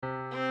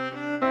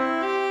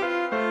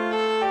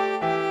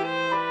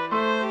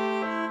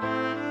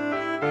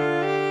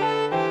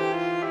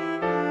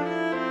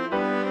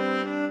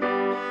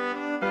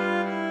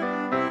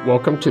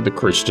Welcome to the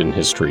Christian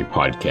History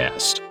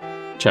Podcast,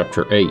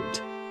 Chapter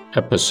 8,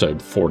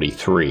 Episode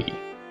 43.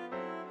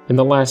 In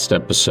the last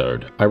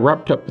episode, I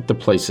wrapped up with the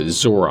places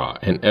Zorah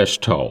and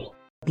Eshtaol,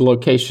 the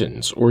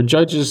locations where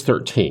Judges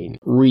 13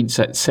 reads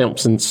that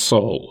Samson's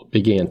soul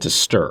began to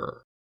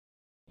stir,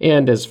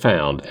 and as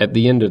found at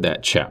the end of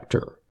that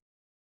chapter.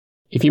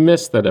 If you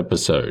missed that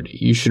episode,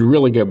 you should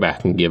really go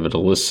back and give it a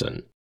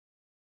listen.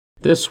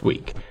 This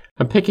week,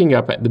 I'm picking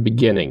up at the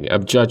beginning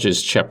of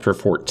Judges chapter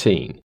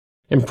 14,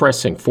 and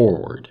pressing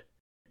forward.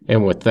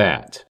 And with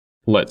that,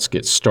 let's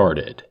get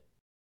started.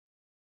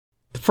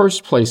 The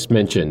first place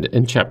mentioned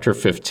in chapter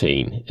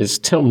 15 is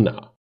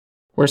Timnah,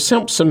 where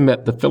Samson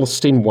met the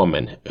Philistine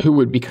woman who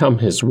would become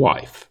his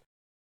wife.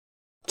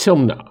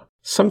 Timnah,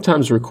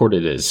 sometimes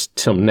recorded as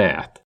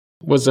Timnath,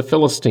 was a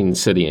Philistine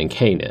city in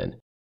Canaan,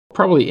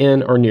 probably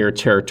in or near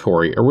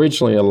territory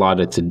originally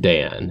allotted to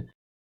Dan.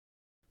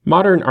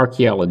 Modern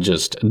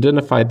archaeologists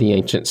identified the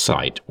ancient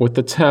site with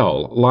the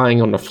tell lying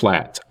on a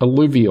flat,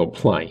 alluvial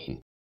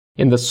plain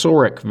in the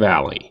Sorek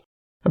Valley,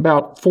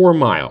 about 4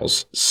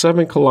 miles,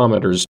 7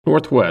 kilometers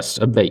northwest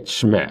of Beit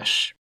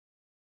Shemesh.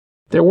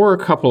 There were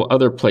a couple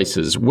other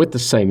places with the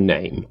same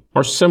name,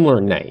 or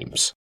similar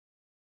names.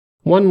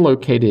 One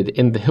located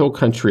in the hill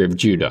country of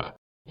Judah,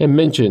 and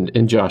mentioned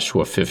in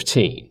Joshua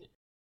 15.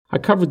 I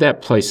covered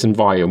that place in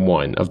Volume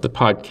 1 of the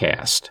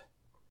podcast.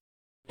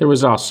 There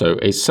was also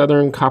a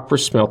southern copper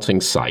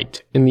smelting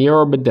site in the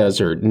Araba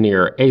Desert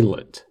near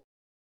Eilat.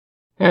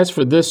 As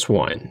for this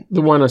one,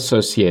 the one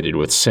associated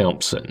with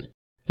Samson,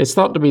 it's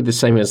thought to be the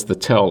same as the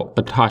Tel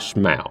Batash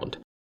Mound,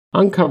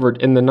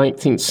 uncovered in the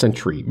 19th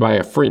century by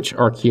a French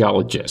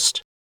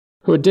archaeologist,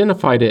 who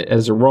identified it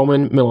as a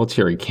Roman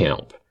military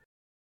camp.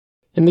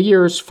 In the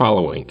years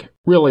following,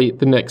 really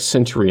the next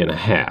century and a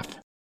half,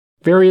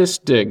 various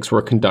digs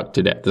were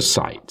conducted at the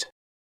site.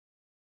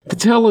 The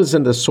Tel is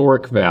in the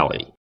Sorek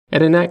Valley,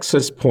 at an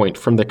access point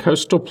from the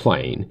coastal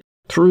plain,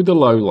 through the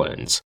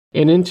lowlands,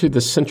 and into the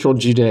central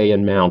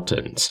Judean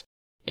mountains.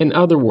 In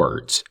other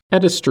words,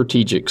 at a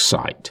strategic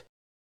site.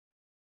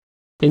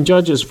 In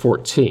Judges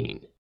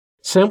 14,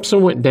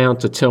 Samson went down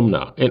to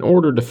Timnah in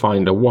order to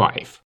find a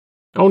wife.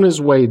 On his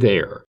way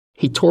there,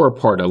 he tore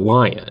apart a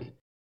lion.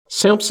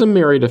 Samson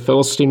married a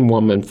Philistine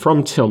woman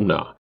from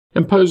Timnah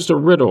and posed a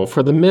riddle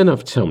for the men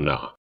of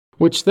Timnah,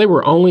 which they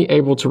were only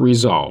able to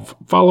resolve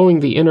following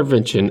the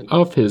intervention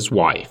of his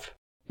wife,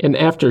 and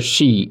after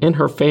she and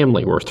her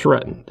family were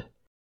threatened.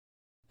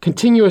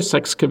 Continuous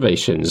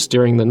excavations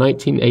during the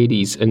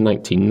 1980s and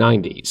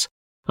 1990s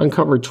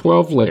uncovered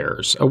 12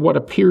 layers of what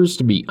appears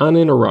to be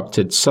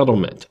uninterrupted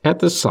settlement at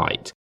the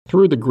site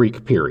through the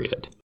Greek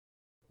period,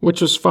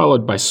 which was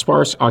followed by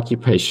sparse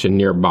occupation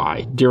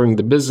nearby during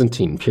the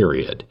Byzantine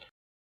period.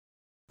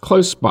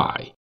 Close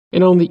by,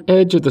 and on the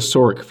edge of the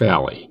Sorek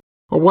Valley,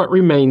 are what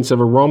remains of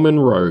a Roman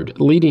road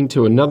leading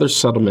to another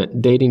settlement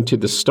dating to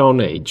the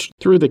Stone Age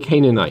through the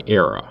Canaanite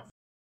era.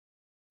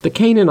 The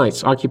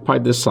Canaanites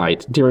occupied the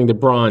site during the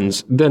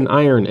Bronze, then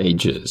Iron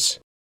Ages.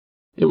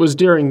 It was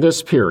during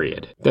this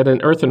period that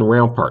an earthen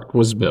rampart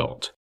was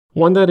built,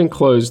 one that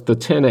enclosed the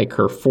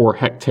 10-acre,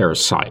 4-hectare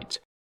site.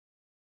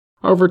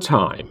 Over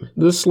time,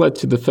 this led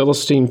to the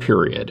Philistine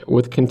period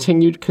with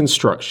continued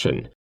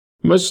construction,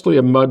 mostly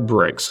of mud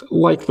bricks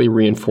likely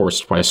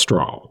reinforced by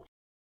straw,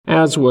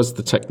 as was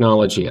the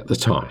technology at the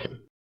time.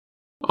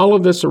 All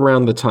of this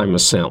around the time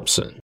of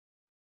Samson.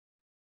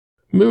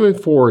 Moving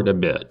forward a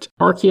bit,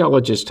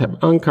 archaeologists have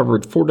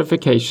uncovered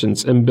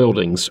fortifications and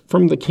buildings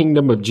from the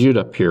Kingdom of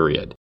Judah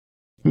period,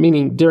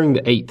 meaning during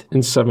the 8th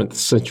and 7th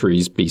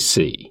centuries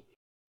BC.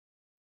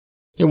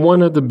 In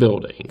one of the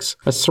buildings,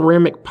 a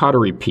ceramic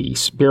pottery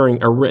piece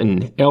bearing a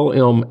written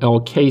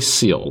LMLK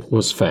seal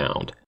was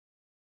found.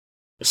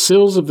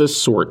 Seals of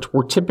this sort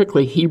were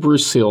typically Hebrew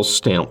seals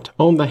stamped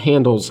on the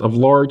handles of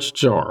large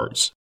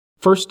jars,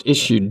 first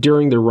issued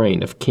during the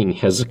reign of King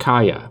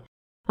Hezekiah,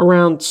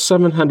 around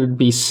 700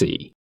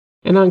 BC,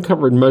 and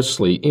uncovered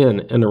mostly in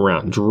and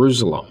around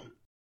Jerusalem.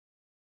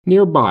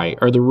 Nearby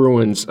are the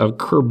ruins of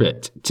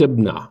Khirbet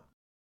Timnah,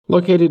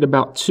 located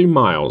about 2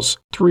 miles,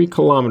 3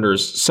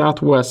 kilometers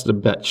southwest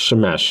of Bet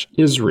Shemesh,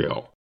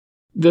 Israel.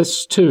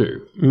 This,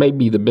 too, may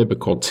be the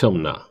biblical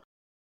Timnah.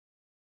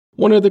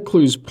 One of the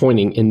clues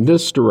pointing in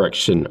this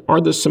direction are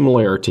the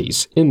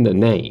similarities in the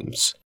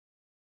names.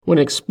 When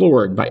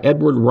explored by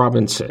Edward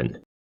Robinson,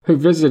 who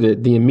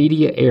visited the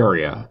immediate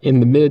area in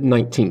the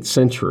mid-19th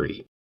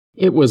century,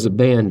 it was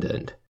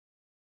abandoned.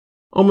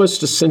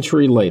 Almost a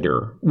century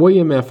later,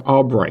 William F.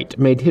 Albright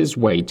made his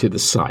way to the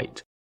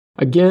site,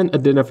 again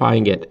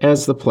identifying it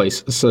as the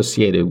place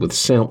associated with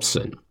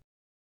Samson.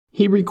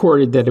 He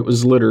recorded that it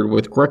was littered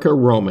with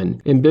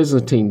Greco-Roman and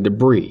Byzantine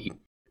debris,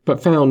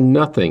 but found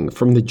nothing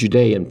from the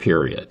Judean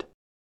period.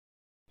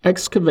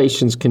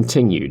 Excavations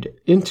continued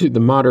into the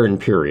modern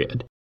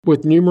period,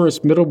 with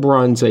numerous Middle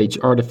Bronze Age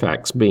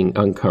artifacts being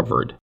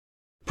uncovered,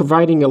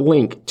 providing a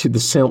link to the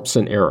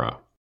Samson era,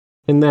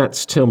 and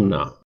that's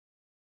Timnah.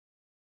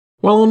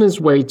 While on his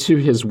way to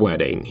his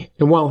wedding,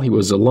 and while he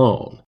was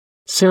alone,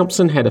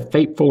 Samson had a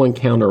fateful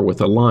encounter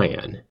with a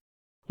lion.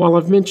 While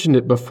I've mentioned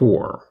it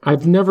before,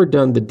 I've never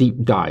done the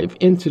deep dive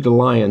into the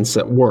lions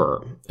that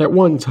were, at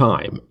one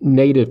time,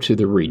 native to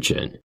the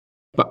region,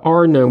 but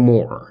are no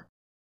more,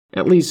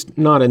 at least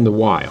not in the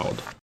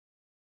wild.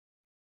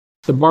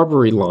 The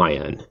Barbary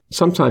lion,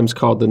 sometimes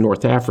called the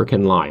North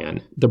African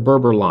lion, the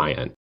Berber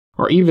lion,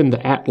 or even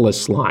the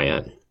Atlas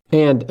lion,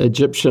 and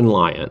Egyptian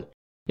lion,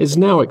 is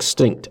now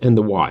extinct in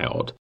the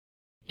wild.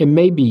 It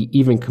may be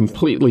even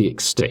completely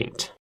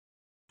extinct.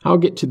 I'll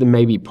get to the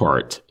maybe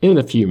part in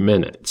a few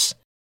minutes.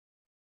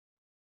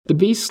 The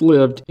beasts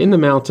lived in the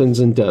mountains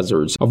and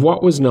deserts of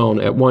what was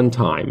known at one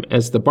time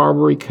as the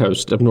Barbary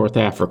coast of North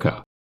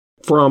Africa,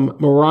 from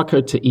Morocco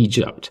to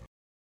Egypt,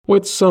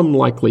 with some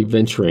likely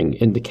venturing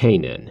into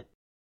Canaan.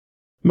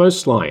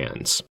 Most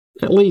lions,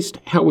 at least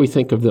how we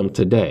think of them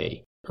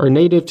today, are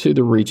native to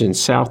the region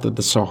south of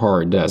the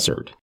Sahara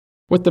Desert,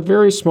 with a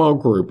very small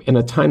group in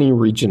a tiny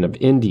region of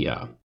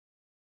India.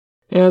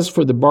 As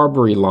for the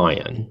Barbary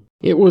lion,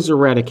 it was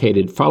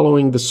eradicated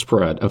following the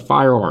spread of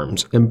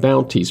firearms and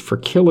bounties for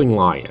killing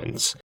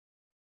lions.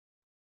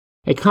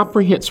 A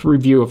comprehensive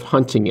review of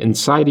hunting and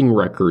sighting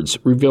records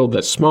revealed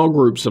that small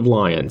groups of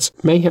lions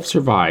may have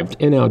survived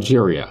in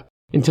Algeria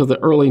until the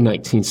early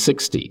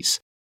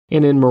 1960s,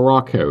 and in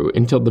Morocco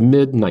until the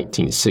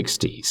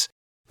mid-1960s.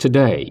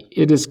 Today,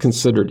 it is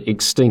considered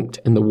extinct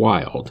in the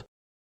wild.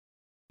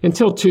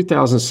 Until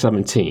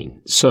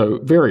 2017, so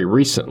very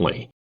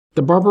recently,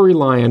 the Barbary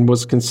lion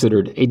was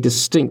considered a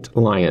distinct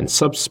lion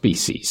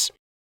subspecies.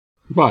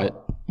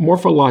 But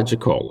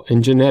morphological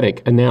and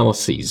genetic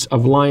analyses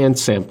of lion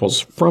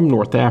samples from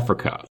North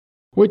Africa,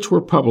 which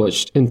were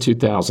published in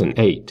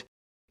 2008,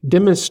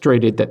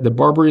 demonstrated that the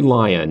Barbary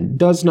lion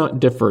does not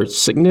differ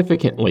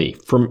significantly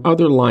from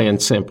other lion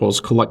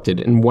samples collected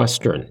in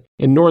western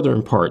and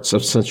northern parts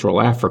of Central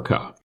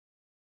Africa.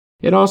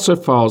 It also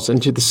falls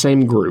into the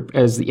same group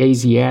as the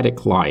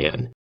Asiatic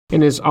lion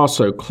and is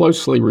also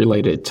closely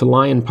related to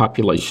lion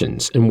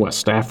populations in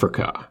West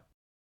Africa.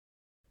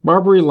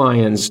 Barbary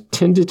lions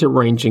tended to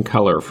range in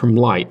color from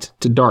light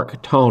to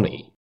dark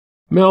tawny.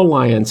 Male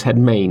lions had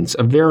manes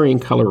of varying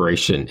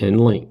coloration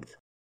and length.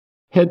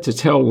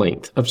 Head-to-tail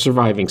length of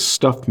surviving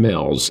stuffed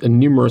males in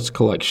numerous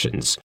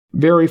collections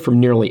vary from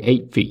nearly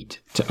 8 feet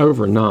to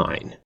over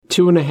 9,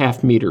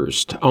 2.5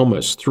 meters to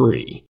almost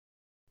 3.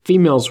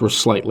 Females were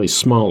slightly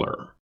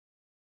smaller.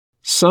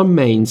 Some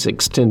manes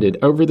extended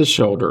over the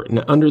shoulder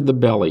and under the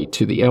belly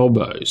to the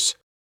elbows.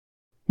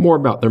 More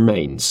about their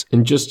manes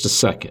in just a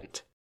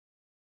second.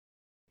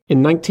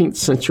 In 19th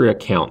century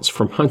accounts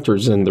from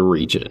hunters in the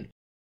region,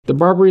 the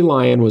Barbary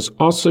lion was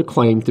also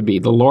claimed to be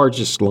the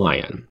largest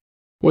lion,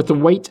 with a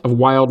weight of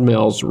wild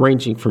males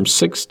ranging from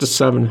 600 to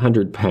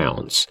 700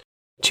 pounds,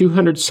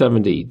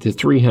 270 to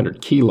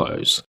 300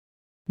 kilos,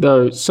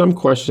 though some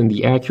question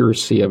the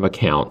accuracy of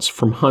accounts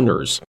from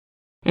hunters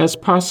as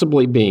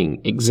possibly being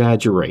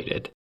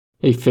exaggerated,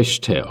 a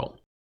fishtail.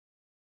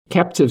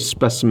 Captive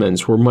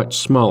specimens were much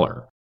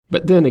smaller,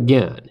 but then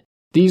again,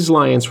 these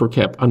lions were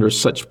kept under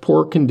such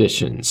poor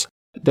conditions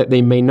that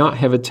they may not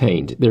have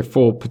attained their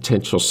full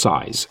potential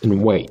size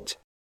and weight.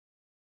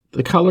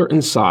 The color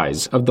and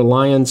size of the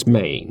lion's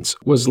manes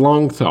was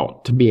long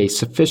thought to be a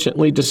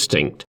sufficiently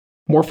distinct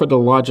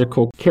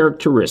morphological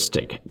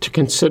characteristic to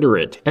consider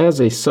it as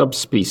a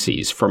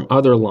subspecies from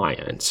other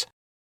lions.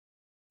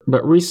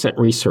 But recent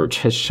research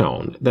has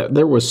shown that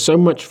there was so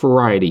much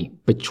variety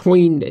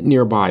between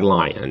nearby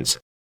lions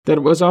that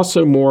it was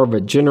also more of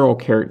a general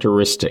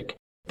characteristic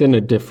than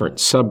a different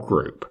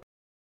subgroup.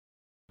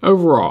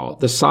 Overall,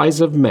 the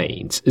size of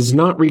manes is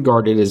not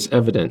regarded as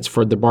evidence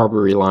for the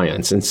Barbary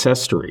lion's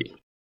ancestry.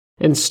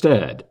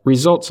 Instead,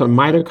 results of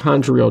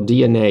mitochondrial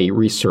DNA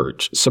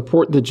research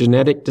support the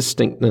genetic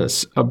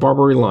distinctness of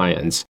Barbary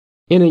lions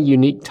in a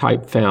unique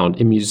type found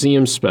in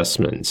museum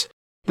specimens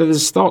that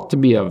is thought to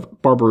be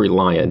of Barbary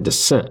lion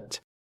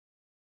descent.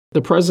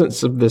 The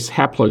presence of this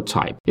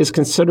haplotype is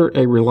considered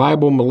a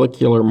reliable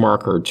molecular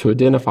marker to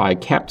identify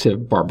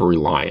captive Barbary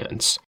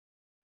lions.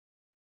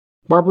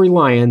 Barbary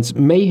lions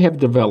may have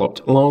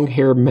developed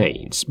long-haired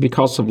manes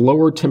because of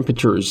lower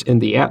temperatures in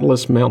the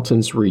Atlas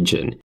Mountains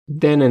region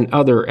than in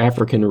other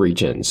African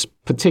regions,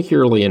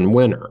 particularly in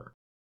winter.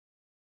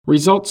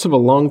 Results of a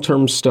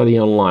long-term study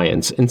on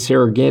lions in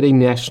Serengeti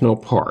National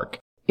Park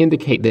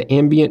indicate that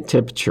ambient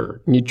temperature,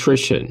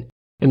 nutrition,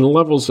 and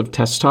levels of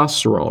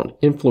testosterone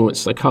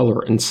influence the color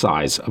and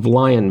size of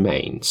lion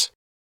manes.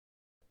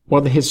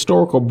 While the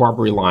historical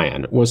Barbary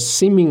lion was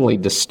seemingly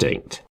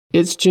distinct,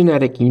 its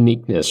genetic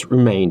uniqueness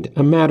remained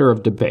a matter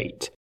of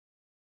debate.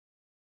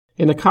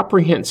 In a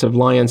comprehensive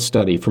lion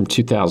study from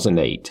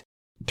 2008,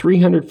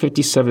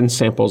 357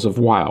 samples of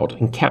wild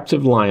and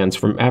captive lions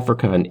from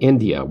Africa and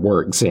India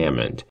were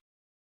examined.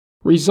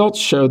 Results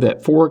show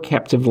that 4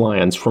 captive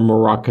lions from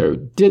Morocco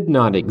did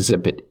not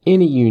exhibit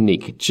any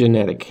unique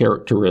genetic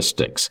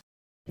characteristics,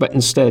 but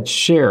instead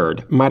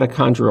shared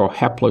mitochondrial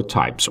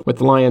haplotypes with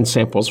lion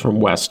samples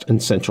from West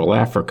and Central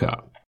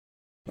Africa.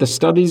 The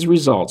study's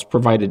results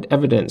provided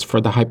evidence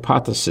for the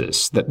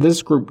hypothesis that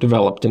this group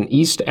developed in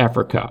East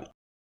Africa,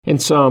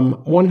 and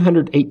some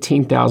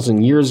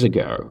 118,000 years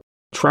ago,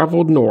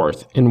 traveled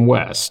north and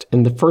west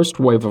in the first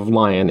wave of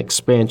lion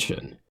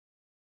expansion.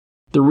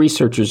 The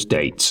researchers'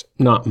 dates,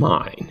 not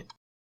mine.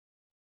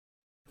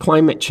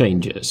 Climate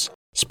changes,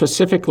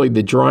 specifically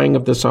the drying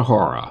of the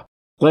Sahara,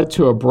 led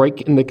to a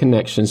break in the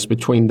connections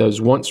between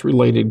those once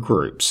related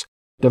groups,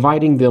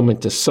 dividing them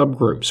into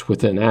subgroups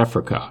within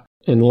Africa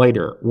and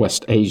later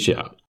West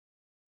Asia.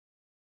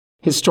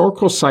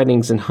 Historical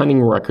sightings and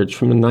hunting records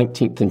from the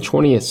 19th and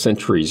 20th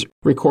centuries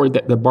record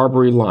that the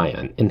Barbary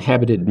lion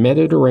inhabited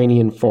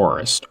Mediterranean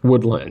forest,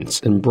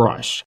 woodlands, and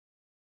brush.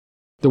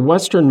 The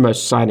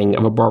westernmost sighting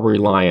of a Barbary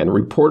lion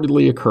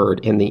reportedly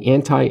occurred in the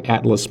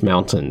Anti-Atlas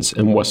Mountains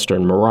in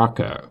western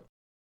Morocco.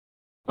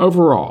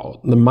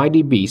 Overall, the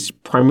mighty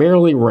beast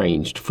primarily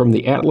ranged from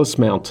the Atlas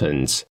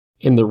Mountains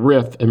in the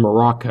Rif in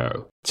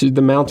Morocco to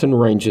the mountain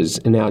ranges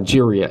in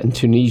Algeria and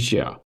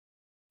Tunisia,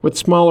 with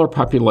smaller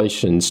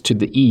populations to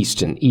the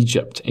east in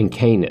Egypt and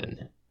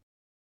Canaan.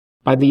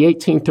 By the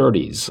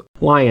 1830s,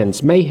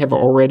 lions may have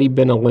already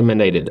been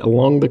eliminated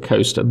along the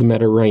coast of the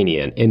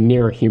Mediterranean and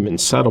near human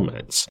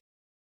settlements.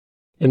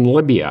 In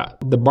Libya,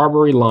 the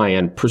Barbary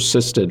lion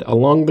persisted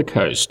along the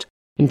coast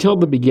until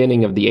the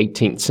beginning of the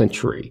 18th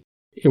century.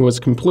 It was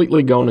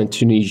completely gone in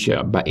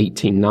Tunisia by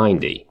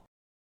 1890.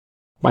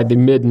 By the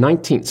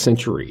mid-19th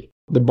century,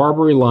 the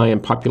Barbary lion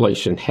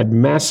population had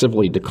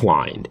massively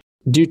declined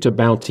due to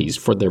bounties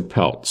for their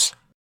pelts.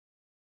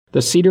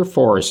 The cedar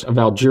forest of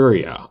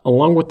Algeria,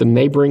 along with the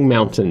neighboring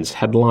mountains,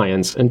 had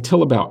lions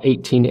until about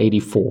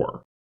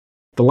 1884.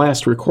 The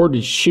last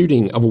recorded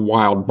shooting of a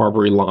wild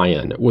Barbary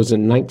lion was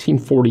in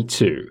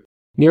 1942,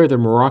 near the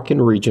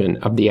Moroccan region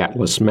of the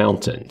Atlas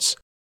Mountains.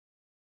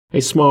 A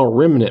small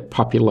remnant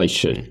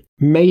population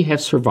may have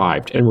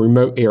survived in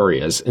remote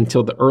areas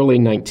until the early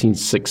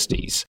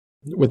 1960s,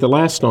 with the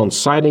last known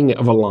sighting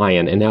of a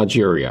lion in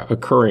Algeria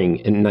occurring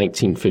in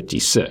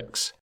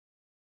 1956.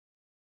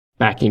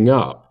 Backing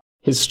up,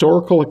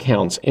 historical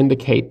accounts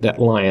indicate that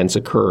lions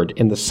occurred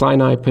in the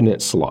Sinai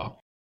Peninsula,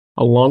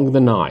 along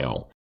the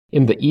Nile,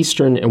 in the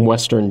eastern and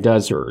western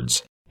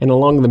deserts, and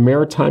along the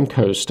maritime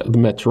coast of the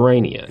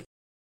Mediterranean.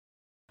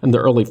 In the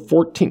early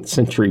 14th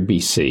century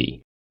BC,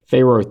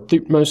 Pharaoh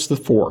Thutmose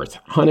IV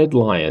hunted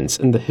lions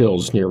in the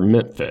hills near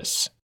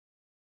Memphis.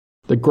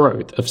 The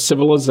growth of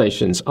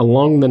civilizations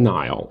along the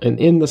Nile and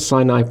in the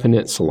Sinai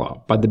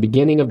Peninsula by the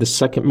beginning of the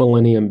second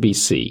millennium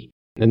BC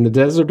and the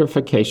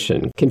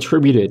desertification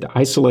contributed to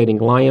isolating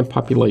lion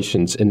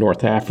populations in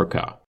North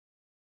Africa.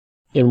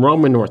 In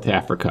Roman North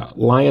Africa,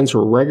 lions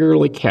were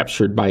regularly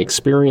captured by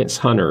experienced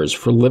hunters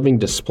for living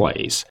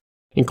displays,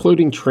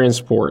 including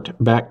transport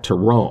back to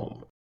Rome.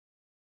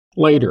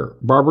 Later,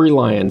 Barbary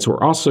lions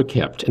were also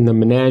kept in the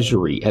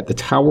menagerie at the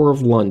Tower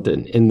of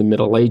London in the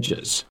Middle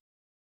Ages.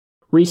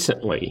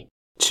 Recently,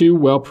 2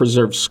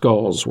 well-preserved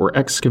skulls were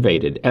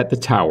excavated at the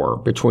tower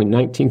between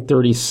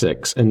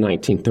 1936 and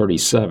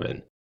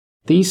 1937.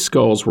 These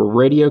skulls were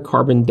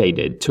radiocarbon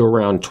dated to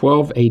around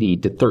 1280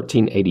 to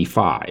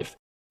 1385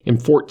 and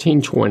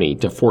 1420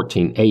 to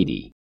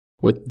 1480,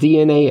 with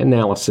DNA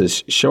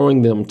analysis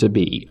showing them to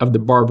be of the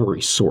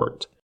Barbary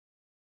sort.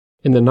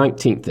 In the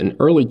 19th and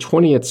early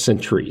 20th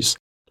centuries,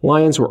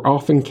 lions were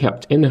often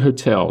kept in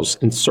hotels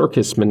and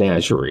circus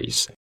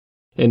menageries.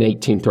 In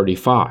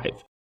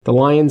 1835, the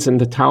lions in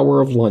the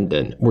Tower of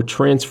London were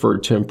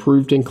transferred to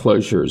improved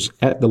enclosures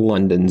at the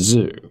London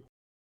Zoo.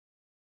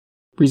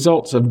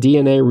 Results of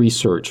DNA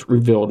research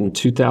revealed in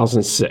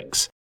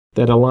 2006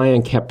 that a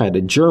lion kept at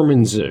a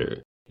German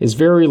zoo is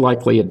very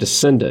likely a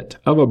descendant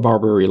of a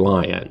Barbary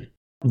lion.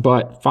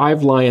 But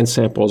 5 lion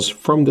samples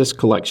from this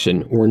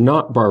collection were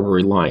not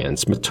Barbary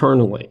lions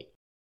maternally.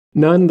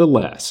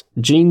 Nonetheless,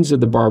 genes of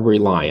the Barbary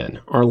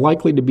lion are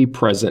likely to be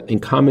present in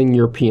common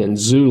European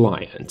zoo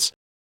lions,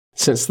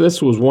 since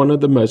this was one of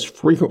the most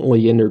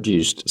frequently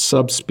introduced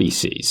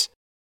subspecies.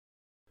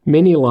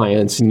 Many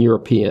lions in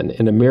European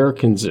and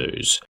American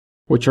zoos,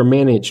 which are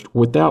managed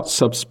without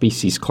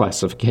subspecies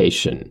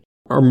classification,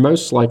 are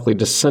most likely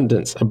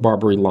descendants of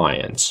Barbary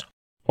lions,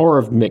 or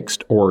of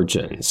mixed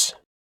origins.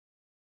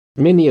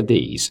 Many of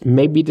these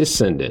may be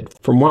descended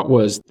from what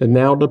was the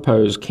now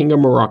deposed King of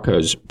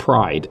Morocco's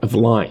pride of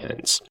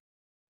lions.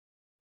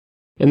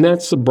 And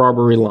that's the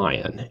Barbary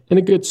lion, and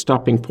a good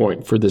stopping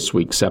point for this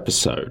week's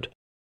episode.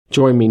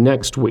 Join me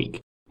next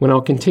week when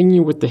I'll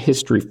continue with the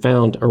history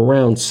found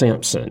around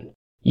Samson.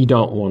 You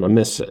don't want to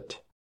miss it.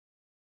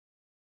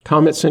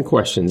 Comments and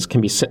questions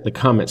can be sent to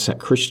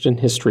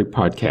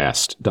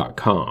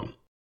comments@christianhistorypodcast.com.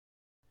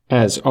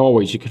 As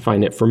always, you can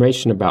find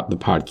information about the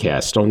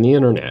podcast on the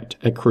internet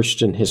at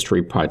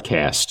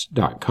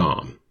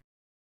christianhistorypodcast.com.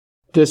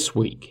 This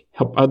week,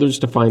 help others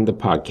to find the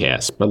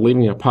podcast by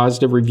leaving a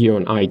positive review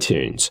on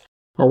iTunes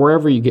or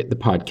wherever you get the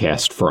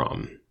podcast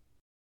from.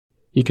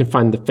 You can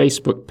find the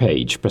Facebook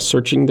page by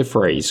searching the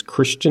phrase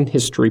Christian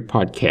History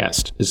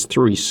Podcast as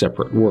 3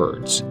 separate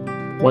words.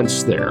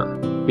 Once there,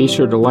 be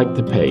sure to like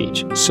the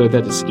page so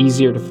that it's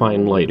easier to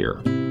find later.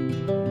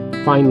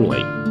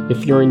 Finally,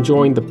 if you're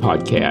enjoying the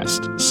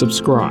podcast,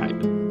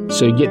 subscribe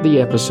so you get the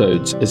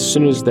episodes as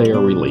soon as they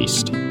are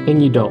released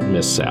and you don't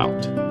miss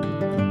out.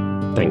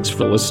 Thanks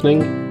for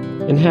listening,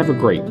 and have a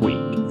great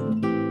week.